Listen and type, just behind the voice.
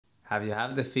Have you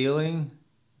had the feeling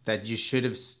that you should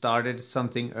have started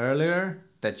something earlier,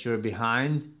 that you're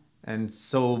behind, and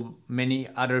so many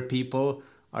other people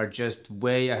are just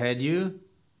way ahead you?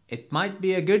 It might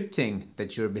be a good thing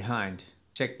that you're behind.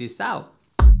 Check this out.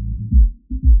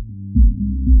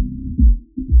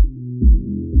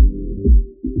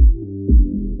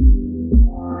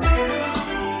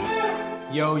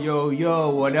 Yo,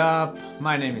 what up?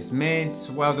 My name is Mitz.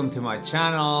 Welcome to my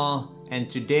channel. And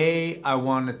today I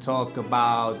want to talk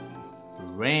about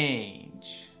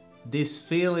range. This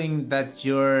feeling that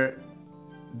you're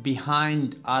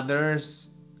behind others,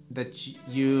 that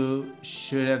you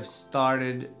should have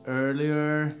started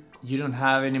earlier, you don't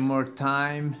have any more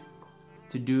time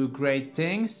to do great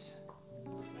things.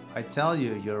 I tell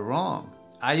you, you're wrong.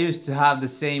 I used to have the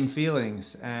same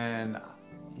feelings and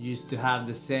used to have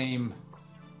the same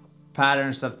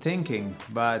patterns of thinking,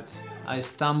 but I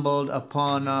stumbled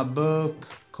upon a book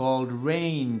called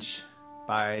Range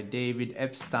by David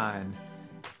Epstein,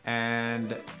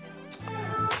 and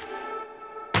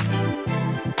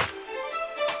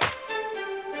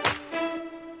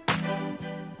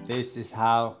this is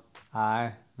how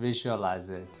I visualize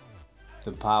it: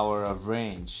 the power of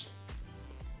range.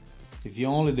 If you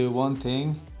only do one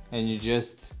thing and you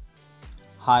just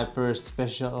hyper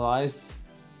specialize,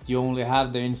 you only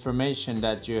have the information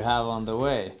that you have on the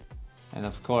way. And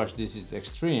of course this is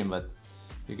extreme, but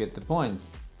you get the point.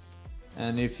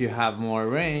 And if you have more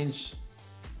range,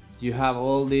 you have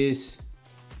all these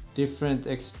different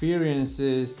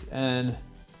experiences and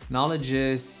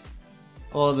knowledges.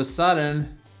 All of a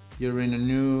sudden you're in a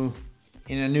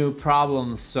new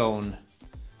problem zone.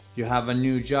 You have a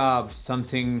new job,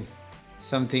 something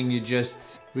you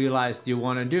just realized you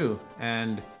want to do,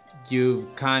 and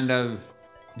you've kind of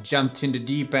jumped in the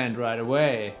deep end right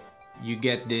away. You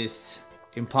get this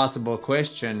impossible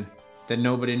question that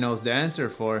nobody knows the answer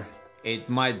for. It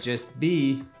might just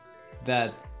be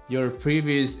that your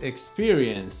previous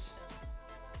experience,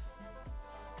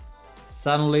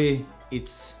 suddenly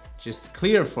it's just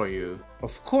clear for you.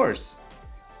 Of course,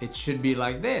 it should be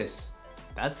like this.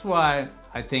 That's why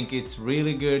I think it's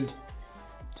really good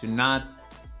to not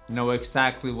know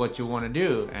exactly what you want to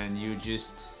do, and you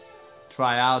just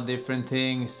try out different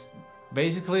things.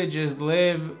 Basically just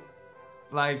live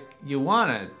like you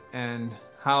want it and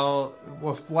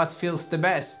what feels the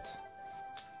best.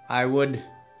 I would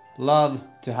love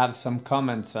to have some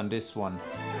comments on this one.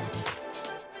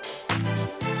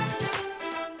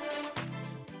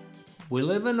 We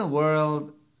live in a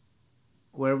world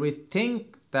where we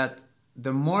think that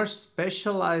the more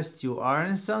specialized you are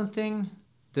in something,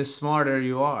 the smarter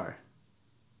you are.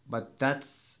 But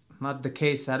that's not the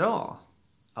case at all.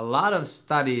 A lot of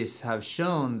studies have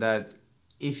shown that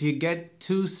if you get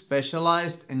too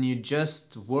specialized and you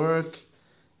just work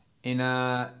in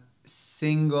a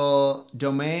single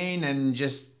domain and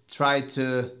just try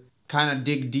to kind of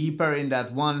dig deeper in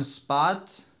that one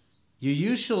spot, you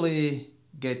usually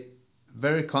get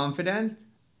very confident.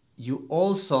 You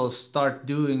also start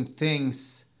doing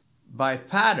things by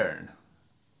pattern.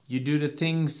 You do the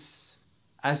things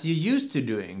as you used to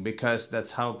doing, because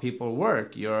that's how people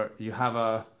work. You have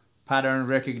a pattern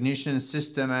recognition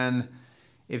system, and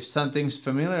if something's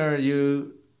familiar,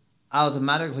 you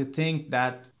automatically think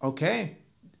that, okay,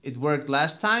 it worked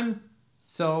last time,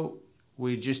 so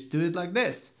we just do it like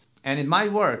this. And it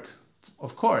might work,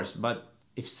 of course, but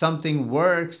if something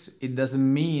works, it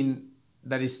doesn't mean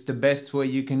that it's the best way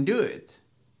you can do it.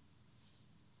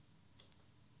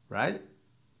 Right?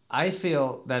 I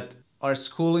feel that our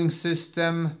schooling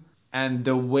system and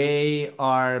the way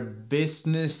our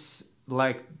business,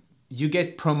 like, you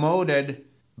get promoted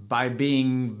by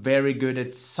being very good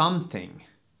at something.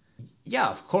 Yeah,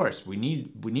 of course, we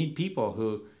need people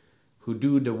who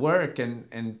do the work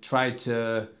and try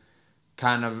to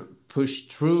kind of push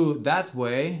through that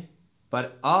way.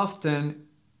 But often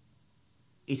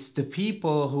it's the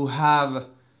people who have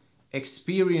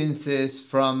experiences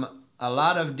from a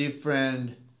lot of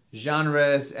different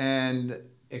genres and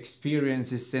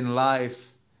experiences in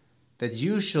life that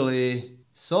usually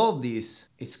solve these.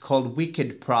 It's called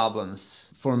wicked problems.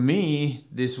 For me,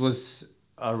 this was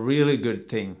a really good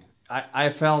thing. I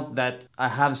felt that I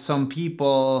have some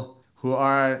people who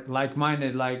are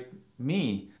like-minded like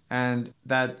me, and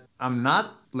that I'm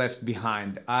not left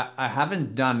behind. I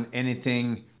haven't done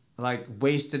anything like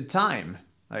wasted time.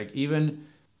 Like, even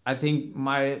I think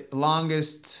my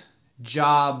longest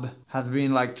job has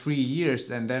been like 3 years,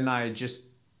 and then I just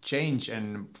change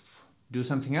and do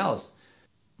something else.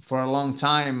 For a long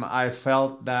time I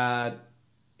felt that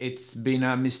it's been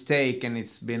a mistake and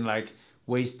it's been like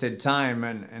wasted time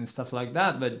and stuff like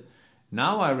that, but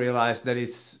now I realize that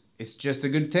it's just a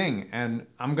good thing. And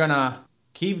I'm gonna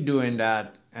keep doing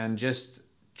that and just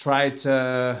try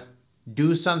to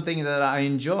do something that I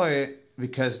enjoy,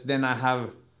 because then I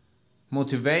have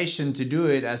motivation to do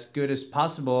it as good as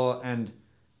possible, and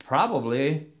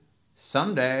probably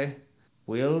someday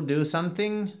we'll do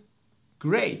something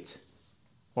great,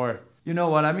 or you know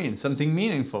what I mean, something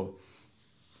meaningful.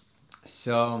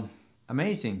 So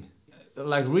amazing.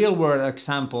 Like real world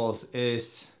examples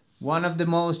is one of the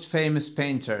most famous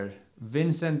painter,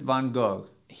 Vincent van Gogh.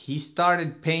 He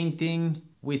started painting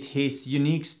with his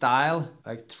unique style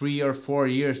like 3 or 4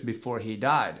 years before he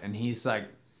died, and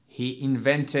he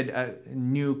invented a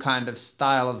new kind of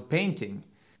style of painting.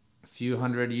 A few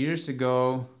hundred years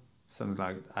ago, something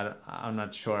like, I'm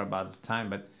not sure about the time,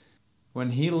 but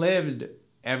when he lived,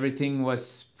 everything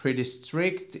was pretty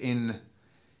strict in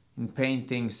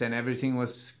paintings, and everything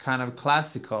was kind of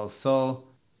classical. So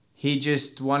he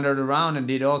just wandered around and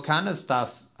did all kind of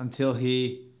stuff until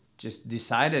he just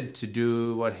decided to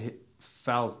do what he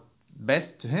felt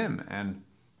best to him, and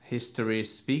history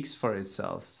speaks for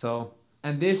itself. So,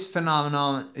 and this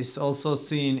phenomenon is also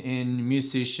seen in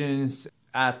musicians,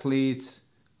 athletes.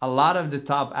 A lot of the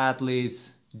top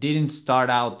athletes didn't start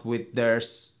out with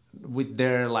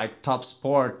their like top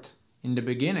sport in the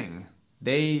beginning.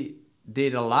 They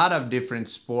did a lot of different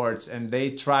sports, and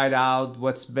they tried out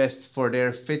what's best for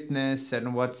their fitness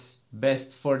and what's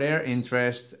best for their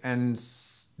interests, and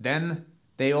then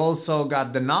they also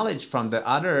got the knowledge from the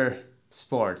other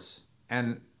sports.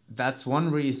 And that's one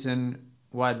reason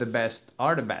why the best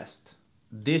are the best.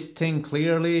 This thing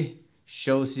clearly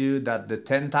shows you that the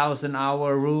 10,000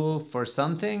 hour rule for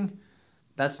something,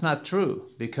 that's not true.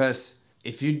 Because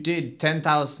if you did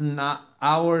 10,000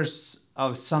 hours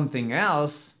of something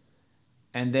else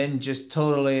and then just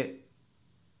totally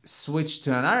switch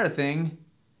to another thing,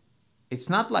 it's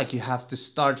not like you have to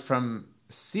start from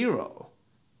zero,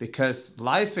 because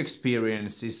life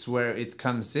experience is where it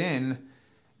comes in.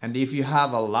 And if you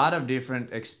have a lot of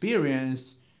different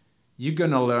experience, you're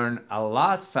gonna learn a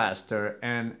lot faster,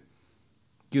 and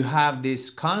you have these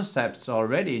concepts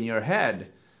already in your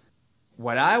head.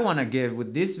 What I want to give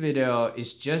with this video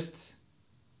is just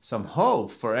some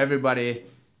hope for everybody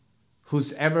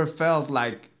who's ever felt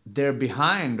like they're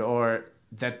behind, or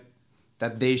that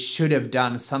they should have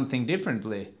done something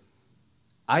differently.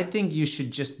 I think you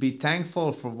should just be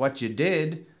thankful for what you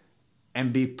did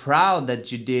and be proud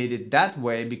that you did it that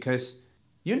way, because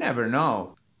you never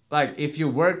know. Like if you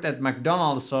worked at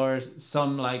McDonald's or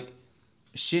some like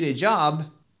shitty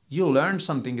job, you learn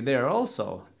something there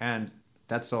also, and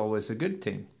that's always a good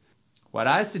thing. What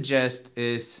I suggest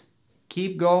is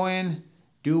keep going,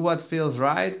 do what feels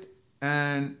right,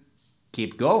 and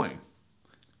keep going.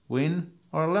 Win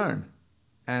or learn.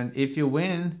 And if you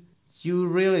win, you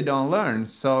really don't learn.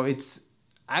 So it's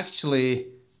actually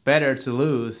better to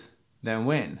lose than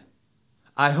win.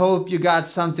 I hope you got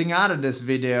something out of this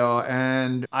video,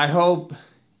 and I hope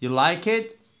you like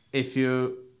it. If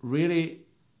you really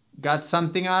got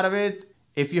something out of it,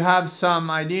 if you have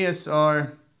some ideas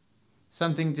or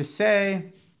something to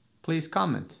say, please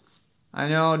comment. I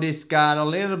know this got a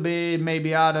little bit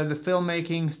maybe out of the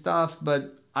filmmaking stuff,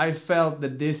 but I felt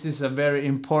that this is a very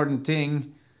important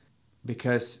thing,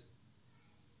 because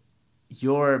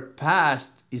your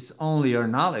past is only your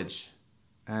knowledge,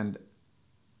 and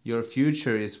your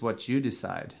future is what you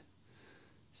decide.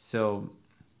 So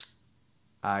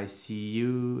I see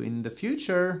you in the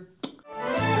future.